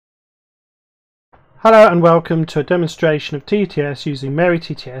Hello and welcome to a demonstration of TTS using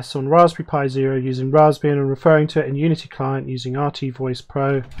marytts on Raspberry Pi Zero using Raspbian and referring to it in Unity client using rtvoice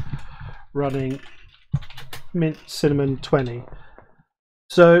Pro running Mint Cinnamon 20.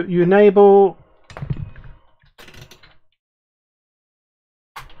 So you enable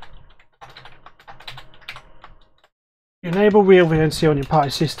realvnc on your Pi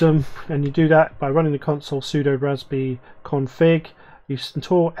system, and you do that by running the console sudo raspi-config. You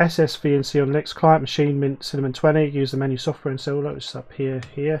install ssvnc on Linux client machine Mint Cinnamon 20. Use the menu software installer, which is up here.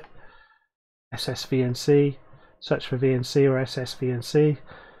 ssvnc. Search for VNC or ssvnc.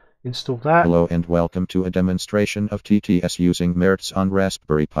 Install that. Hello and welcome to a demonstration of TTS using marytts on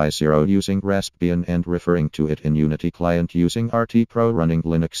Raspberry Pi Zero using Raspbian and referring to it in Unity client using RT Pro running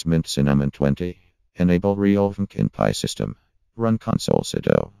Linux Mint Cinnamon 20. Enable realvnc in Pi system. Run console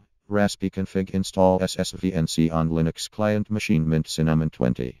sudo raspi-config install ssvnc on Linux client machine Mint Cinnamon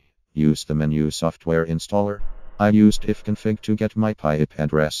 20. Use the menu software installer. I used ifconfig to get my Pi IP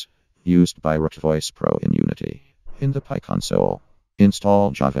address. Used by rtvoice Pro in Unity. In the Pi console.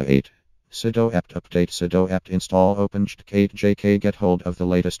 Install Java 8. Sudo apt update sudo apt install OpenJK get hold of the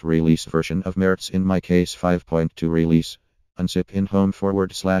latest release version of marytts, in my case 5.2 release. Unzip in home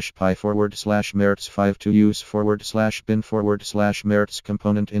 /pi/marytts5 to use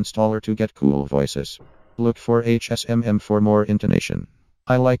 /bin/marytts-component-installer to get cool voices. Look for hsmm for more intonation.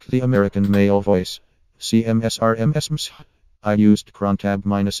 I like the American male voice. cms-rms-hsmm. I used crontab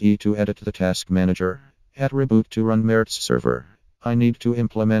 -e to edit the task manager. At reboot to run marytts server. I need to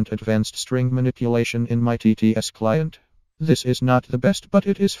implement advanced string manipulation in my TTS client. This is not the best, but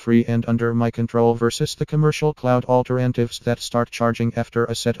it is free and under my control versus the commercial cloud alternatives that start charging after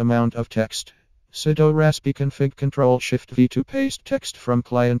a set amount of text. Sudo raspi-config Ctrl+Shift-V to paste text from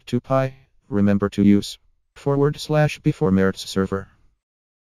client to Pi. Remember to use / before marytts server.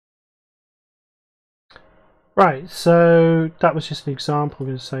 Right, so that was just an example. I'm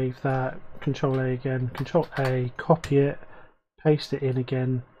going to save that. Control A again. Control A, copy it, paste it in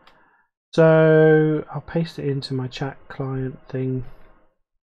again. So I'll paste it into my chat client thing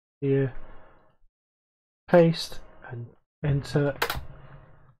here. Paste and enter.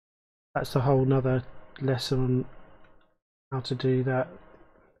 That's a whole nother lesson on how to do that.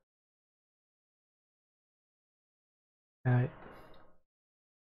 Okay.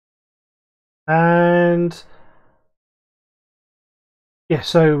 And yeah,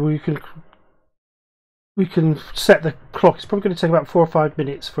 so we can set the clock. It's probably going to take about 4 or 5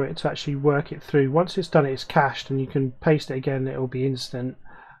 minutes for it to actually work it through. Once it's done, it's cached and you can paste it again, it will be instant.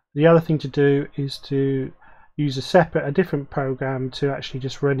 The other thing to do is to use a different program to actually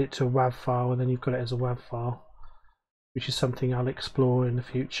just run it to a WAV file, and then you've got it as a WAV file, which is something I'll explore in the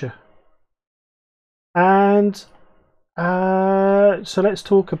future. And so let's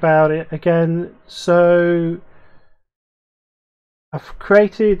talk about it again. So I've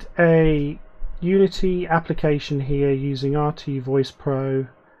created a Unity application here using rtvoice Pro,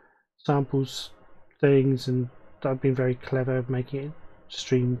 samples things, and I've been very clever making it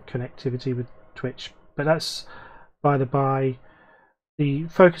stream connectivity with Twitch, but that's by the by. The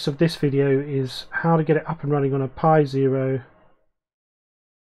focus of this video is how to get it up and running on a Pi Zero.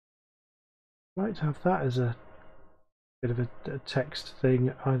 I'd like to have that as a bit of a text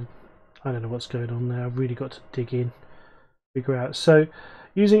thing. I don't know what's going on there. I've really got to dig in, figure out. So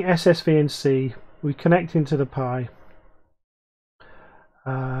using ssvnc, we connect into the Pi.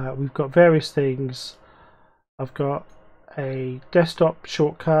 We've got various things. I've got a desktop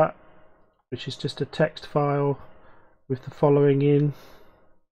shortcut, which is just a text file with the following in.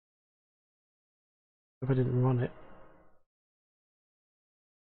 If I didn't run it.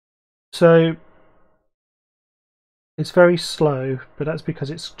 So it's very slow, but that's because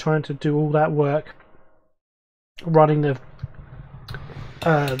it's trying to do all that work running the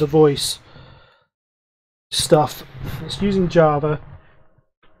voice stuff. It's using Java,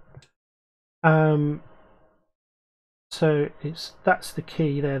 so that's the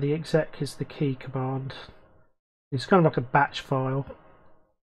key there. The exec is the key command. It's kind of like a batch file.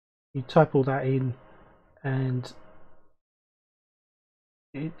 You type all that in and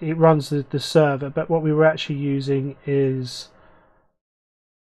it runs the server, but what we were actually using is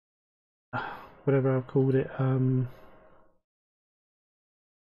whatever I've called it,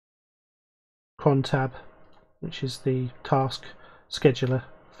 crontab, which is the task scheduler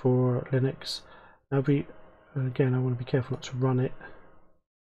for Linux. Now again, I want to be careful not to run it.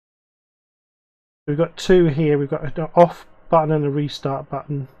 We've got two here. We've got an off button and a restart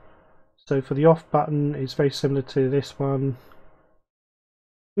button. So for the off button, it's very similar to this one.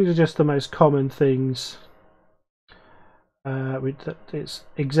 These are just the most common things. It's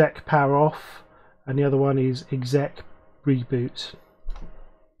exec power off, and the other one is exec reboot.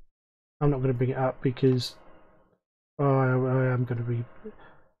 I'm not going to bring it up because I am going to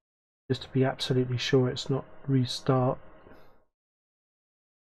just to be absolutely sure it's not restart.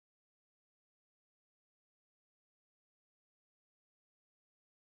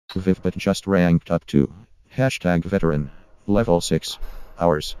 Vivbot just ranked up to #veteran level 6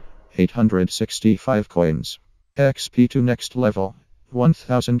 hours 865 coins. XP to next level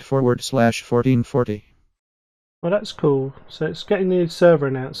 1000/1440. Well, that's cool. So it's getting the server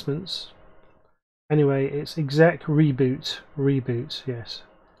announcements. Anyway, it's exec reboot. Reboot, yes.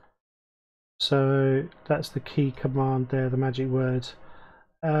 So that's the key command there, the magic word.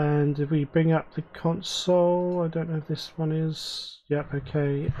 And if we bring up the console, I don't know if this one is. Yep,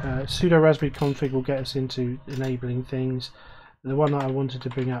 okay. Sudo raspberry-config will get us into enabling things. The one that I wanted to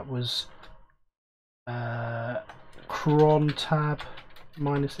bring up was crontab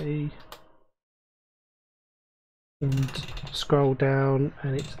 -e. And scroll down,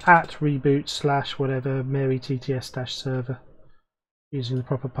 and it's at reboot / whatever marytts-server using the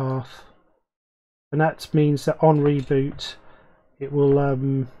proper path. And that means that on reboot it will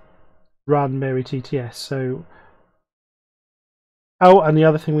run marytts. So, oh, and the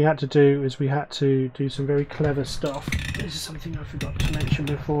other thing we had to do is we had to do some very clever stuff. This is something I forgot to mention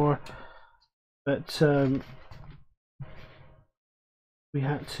before, but we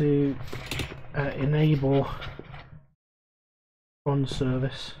had to enable cron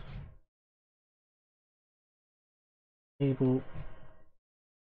service. Enable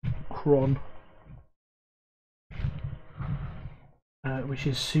cron. Which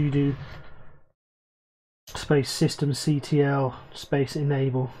is sudo space systemctl space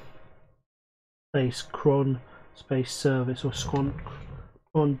enable space cron space service, or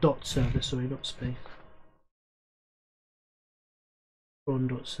cron dot service, sorry, not space, cron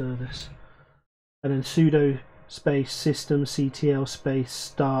dot service, and then sudo space systemctl space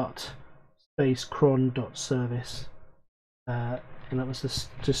start space cron dot service, and that was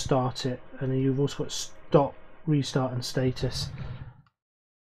to start it. And then you've also got stop, restart, and status.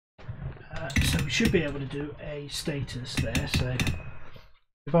 So we should be able to do a status there. So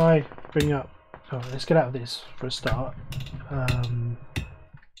if I bring up, oh, let's get out of this for a start.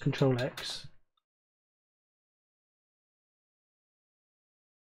 Control X.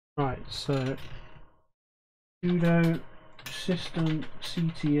 Right, so sudo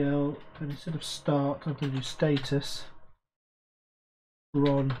systemctl, and instead of start I'm going to do status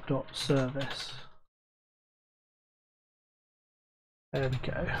cron.service. There we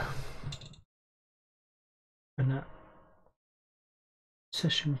go. And that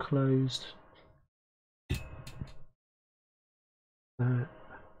session closed.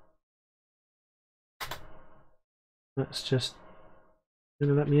 That's just going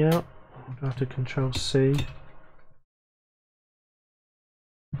to let me out. I'll have to Control C.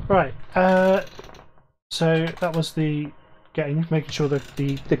 Right. So that was the making sure that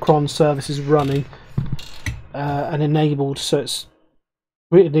the cron service is running and enabled, so it's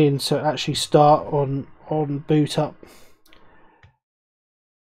written in, so it actually start on boot up.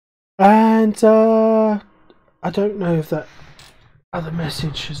 And I don't know if that other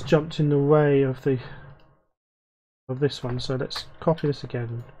message has jumped in the way of this one, so let's copy this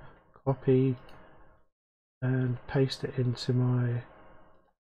again, copy and paste it into my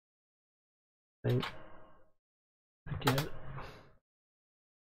thing again.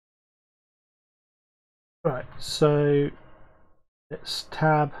 Right, so let's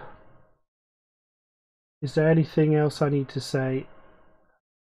tab. Is there anything else I need to say?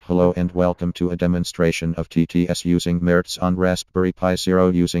 Hello and welcome to a demonstration of TTS using marytts on Raspberry Pi Zero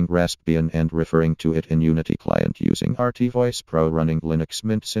using Raspbian and referring to it in Unity client using rtvoice Pro running Linux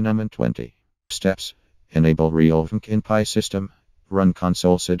Mint Cinnamon 20. Steps: enable realvnc in Pi system, run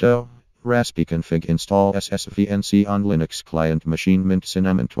console sudo, raspi-config install ssvnc on Linux client machine Mint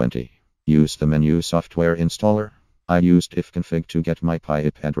Cinnamon 20. Use the menu software installer. I used ifconfig to get my Pi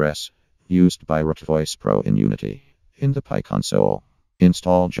IP address, used by rtvoice Pro in Unity. In the Pi console,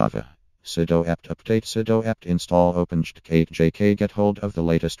 install Java, sudo apt update, sudo apt install openjdk get hold of the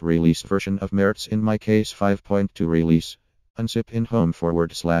latest release version of marytts, in my case 5.2 release. Unzip in home /pi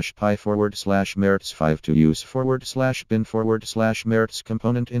 /marytts 5 to use /bin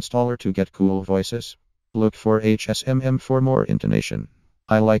 /marytts-component-installer to get cool voices. Look for hsmm for more intonation.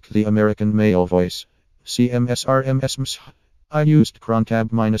 I like the American male voice. cms-rms-hsmm. I used crontab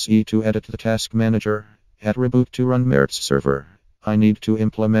 -e to edit the task manager. At reboot to run marytts server. I need to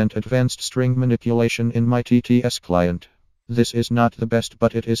implement advanced string manipulation in my TTS client. This is not the best,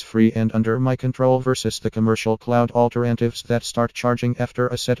 but it is free and under my control versus the commercial cloud alternatives that start charging after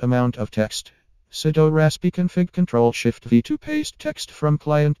a set amount of text. sudo raspi-config Ctrl-Shift-V to paste text from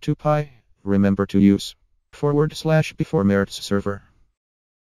client to Pi. Remember to use / before marytts server.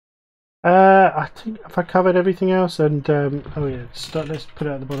 I think if I covered everything else, and oh yeah, let's put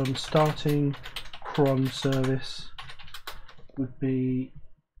it at the bottom. Starting cron service would be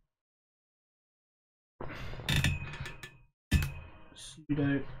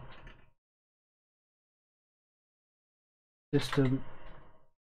sudo system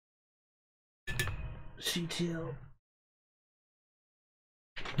ctl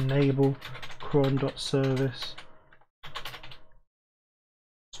enable cron.service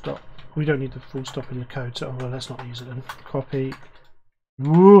stop. We don't need the full stop in the code, so well, let's not use it then. Copy.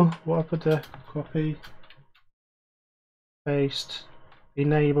 Whoa, what I put there? Copy, paste,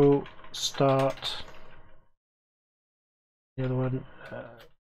 enable, start. The other one,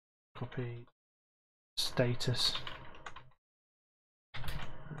 copy, status.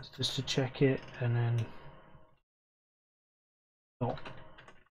 That's just to check it, and then stop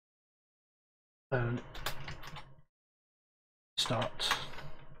and start.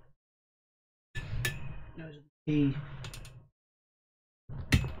 Those are the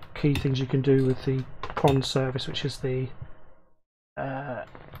key things you can do with the cron service, which is the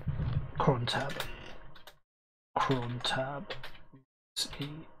crontab.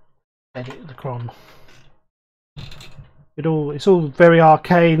 Edit the cron. It's all very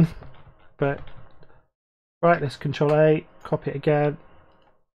arcane, but right. Let's Control A, copy it again,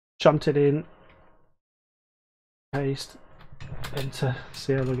 shunt it in, paste, enter.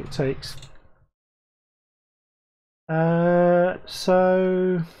 See how long it takes.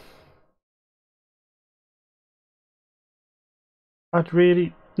 So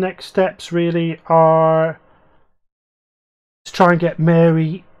next steps really are to try and get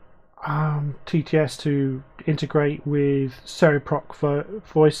Mary TTS to integrate with seriproc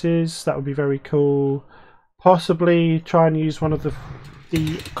voices. That would be very cool. Possibly try and use one of the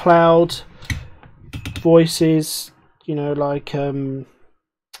cloud voices, you know, like in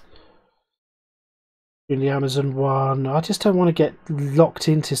the Amazon one. I just don't want to get locked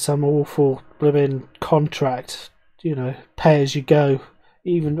into some awful blooming contract, you know, pay as you go.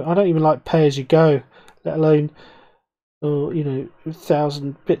 I don't even like pay as you go, let alone, or you know,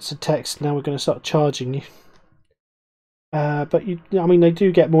 1,000 bits of text. Now we're going to start charging you. But I mean, they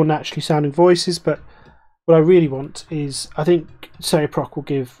do get more naturally sounding voices. But what I really want is, I think seriproc will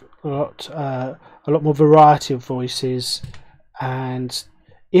give a lot more variety of voices, and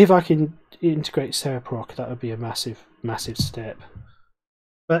if I can integrate seriproc, that would be a massive step.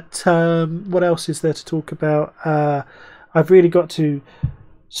 But what else is there to talk about? I've really got to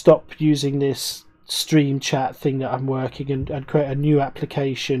stop using this stream chat thing that I'm working, and create a new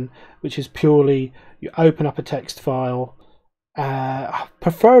application which is purely, you open up a text file,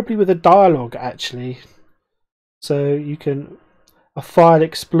 preferably with a dialogue actually, so you can, a file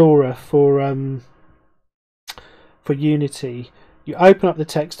explorer for Unity. You open up the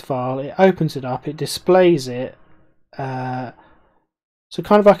text file, it opens it up, it displays it, so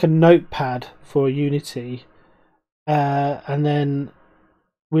kind of like a notepad for Unity, and then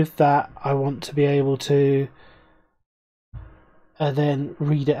with that I want to be able to then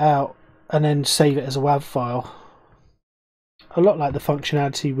read it out and then save it as a WAV file. A lot like the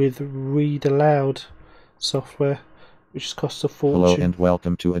functionality with read aloud software, which costs a fortune. Hello and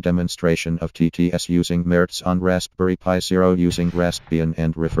welcome to a demonstration of TTS using marytts on Raspberry Pi Zero using Raspbian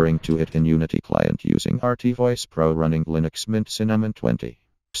and referring to it in Unity client using rtvoice Pro running Linux Mint Cinnamon 20.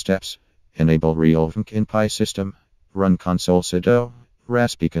 Steps: enable realvnc in Pi system, run console sudo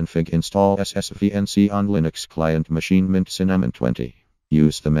raspi-config install ssvnc on Linux client machine Mint Cinnamon 20.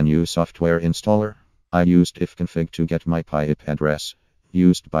 Use the menu software installer. I used ifconfig to get my Pi IP address,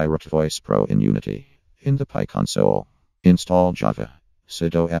 used by rtvoice Pro in Unity. In the Pi console, install Java,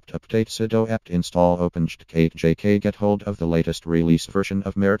 sudo apt update, sudo apt install openjdk, get hold of the latest release version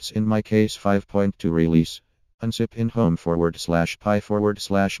of marytts, in my case 5.2 release. Unzip in home /pi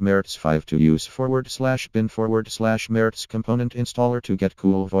 /marytts5 to use /bin /marytts-component-installer to get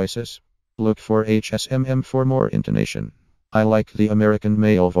cool voices. Look for hsmm for more intonation. I like the American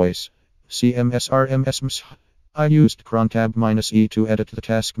male voice. cms-rms-hsmm. I used crontab -e to edit the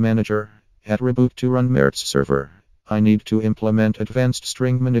task manager. At reboot to run marytts server. I need to implement advanced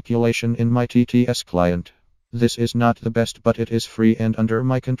string manipulation in my TTS client. This is not the best, but it is free and under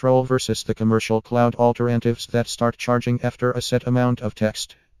my control versus the commercial cloud alternatives that start charging after a set amount of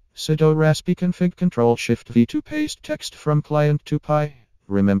text. Sudo raspi-config Ctrl-Shift-V to paste text from client to Pi.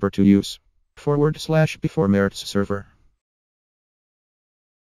 Remember to use / before marytts server.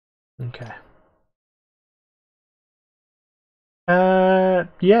 Okay.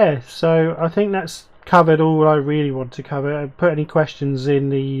 Yeah, so I think that's covered all I really want to cover. Put any questions in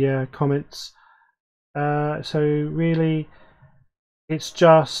the comments. So really, it's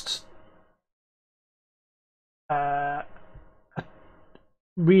just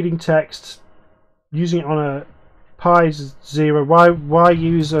reading text, using it on a Pi 0. Why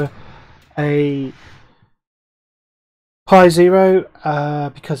use a Pi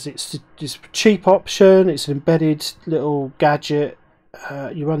 0? Because it's a cheap option. It's an embedded little gadget.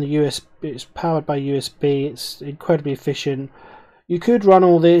 You run the USB. It's powered by USB. It's incredibly efficient. You could run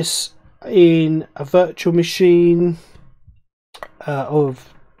all this in a virtual machine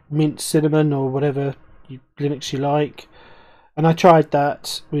of Mint Cinnamon or whatever Linux you like. And I tried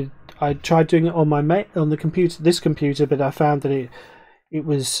that with. I tried doing it on the computer, this computer, but I found that it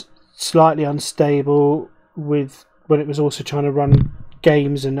was slightly unstable with when it was also trying to run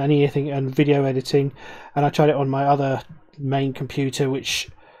games and anything and video editing. And I tried it on my other main computer,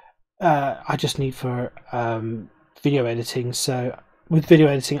 which I just need for video editing. So with video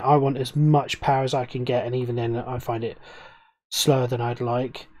editing, I want as much power as I can get, and even then, I find it slower than I'd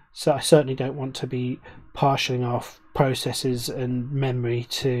like. So I certainly don't want to be partialing off processors and memory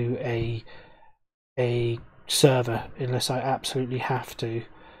to a server unless I absolutely have to.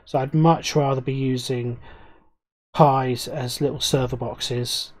 So I'd much rather be using Pis as little server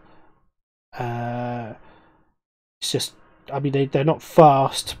boxes. It's just, I mean, they're not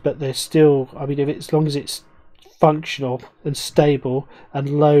fast, but they're still, I mean, as long as it's functional and stable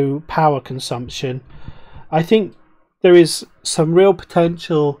and low power consumption, I think there is some real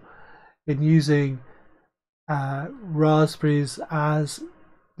potential in using raspberries as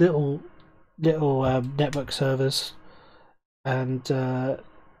little network servers. And for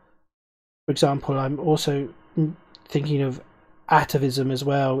example, I'm also thinking of atavism as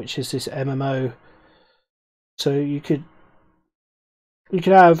well, which is this MMO. So you could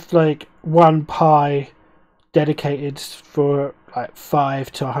have like one Pi dedicated for like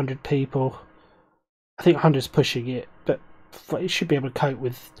 5 to 100 people. I think 100 is pushing it, but it should be able to cope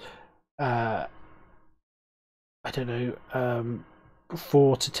with I don't know,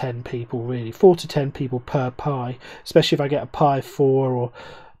 4 to 10 people really. 4 to 10 people per Pi, especially if I get a Pi 4 or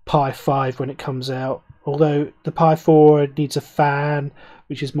Pi 5 when it comes out. Although the Pi 4 needs a fan,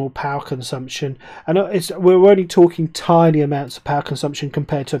 which is more power consumption, and we're only talking tiny amounts of power consumption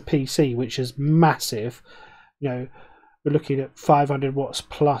compared to a PC, which is massive. You know, we're looking at 500 watts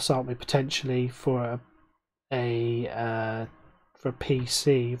plus, aren't we, potentially for a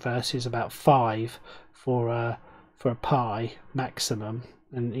PC versus about 5 for a Pi maximum,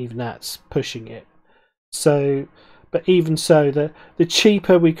 and even that's pushing it. So, but even so, the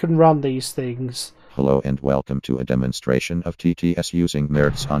cheaper we can run these things. Hello and welcome to a demonstration of TTS using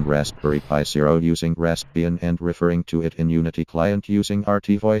marytts on Raspberry Pi Zero using Raspbian and referring to it in Unity client using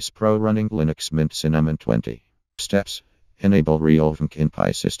rtvoice Pro running Linux Mint Cinnamon 20. Steps: enable realvnc in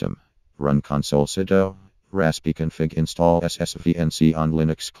Pi system, run console sudo, raspi-config install ssvnc on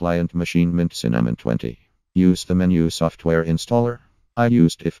Linux client machine Mint Cinnamon 20. Use the menu software installer. I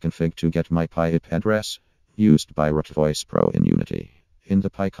used ifconfig to get my Pi IP address, used by rtvoice Pro in Unity. In the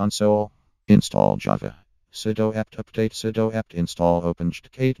Pi console, install Java. Sudo apt update sudo apt install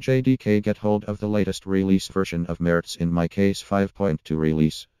openjdk get hold of the latest release version of marytts, in my case 5.2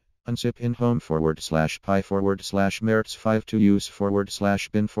 release. Unzip in home /pi/marytts5 to use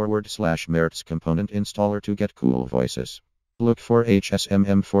 /bin/marytts-component-installer to get cool voices. Look for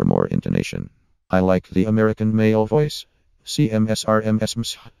hsmm for more intonation. I like the American male voice.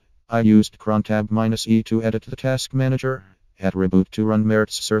 cms-rms-hsmm. I used crontab -e to edit the task manager. At reboot to run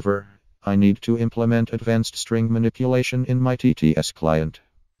marytts server, I need to implement advanced string manipulation in my TTS client.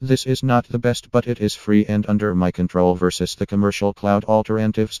 This is not the best, but it is free and under my control versus the commercial cloud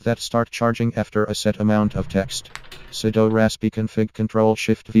alternatives that start charging after a set amount of text. Sudo raspi-config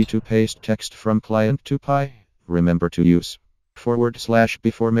Ctrl+Shift-V to paste text from client to Pi. Remember to use /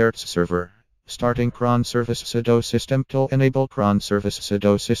 before marytts server. Starting cron service sudo systemctl enable cron service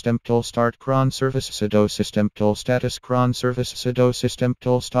sudo systemctl start cron service sudo systemctl status cron service sudo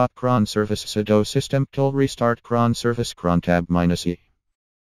systemctl stop cron service sudo systemctl restart cron service crontab -e.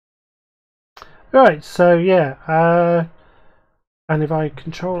 Right, so yeah, and if I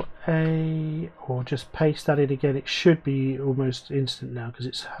Control A or just paste that in again, it should be almost instant now,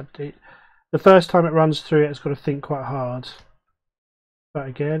 because the first time it runs through it's got to think quite hard. But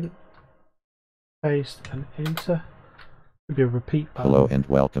again, paste and enter. Could be a repeat button. Hello and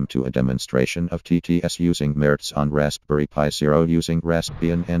welcome to a demonstration of TTS using marytts on Raspberry Pi Zero using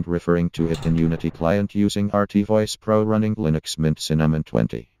Raspbian and referring to it in Unity client using rtvoice Pro running Linux Mint Cinnamon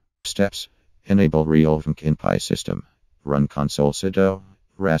 20. Steps: enable realvnc in Pi system, Run console sudo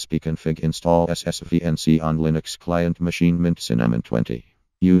raspi-config install ssvnc on Linux client machine mint cinammon 20.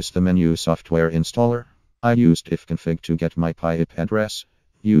 Use the menu software installer. I used ifconfig to get my Pi IP address.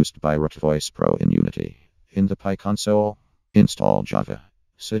 Used by rtvoice Pro in Unity. In the Pi console, install Java.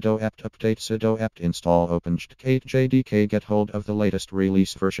 Sudo apt update sudo apt install openjdk jdk get hold of the latest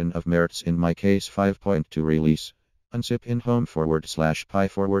release version of marytts, in my case 5.2 release. Unzip in home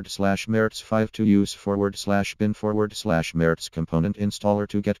 /pi/marytts5 to use /bin /marytts-component-installer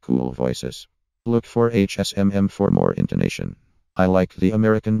to get cool voices. Look for hsmm for more intonation. I like the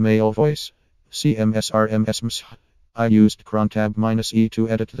American male voice. cms-rms-hsmm. I used crontab -e to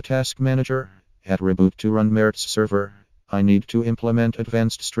edit the task manager. At reboot to run marytts server. I need to implement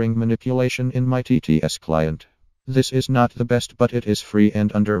advanced string manipulation in my TTS client. This is not the best, but it is free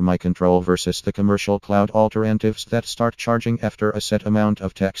and under my control versus the commercial cloud alternatives that start charging after a set amount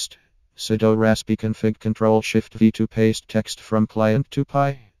of text. Sudo raspi-config Ctrl+Shift-V to paste text from client to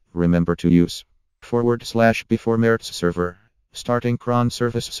Pi. Remember to use / before marytts server. Starting cron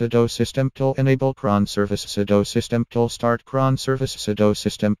service sudo system till enable cron service sudo system till start cron service sudo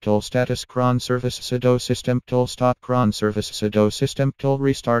system till status cron service sudo system till stop cron service sudo system till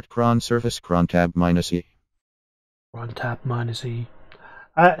restart cron service crontab -e. Crontab -e.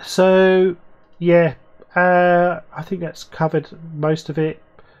 So yeah, I think that's covered most of it.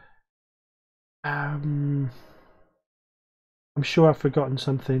 I'm sure I've forgotten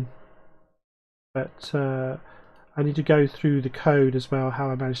something, but I need to go through the code as well,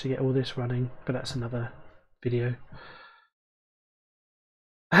 how I managed to get all this running, but that's another video.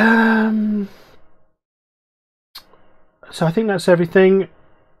 So I think that's everything.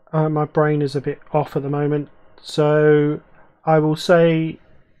 My brain is a bit off at the moment, so I will say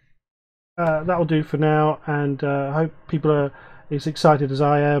that'll do for now, and I hope people are as excited as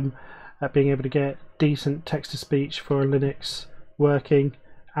I am at being able to get decent text-to-speech for Linux working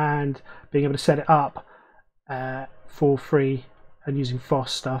and being able to set it up for free and using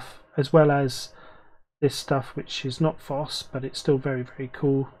FOSS stuff, as well as this stuff which is not FOSS but it's still very, very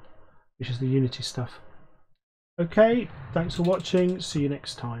cool, which is the Unity stuff. Okay, thanks for watching, see you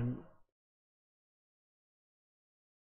next time.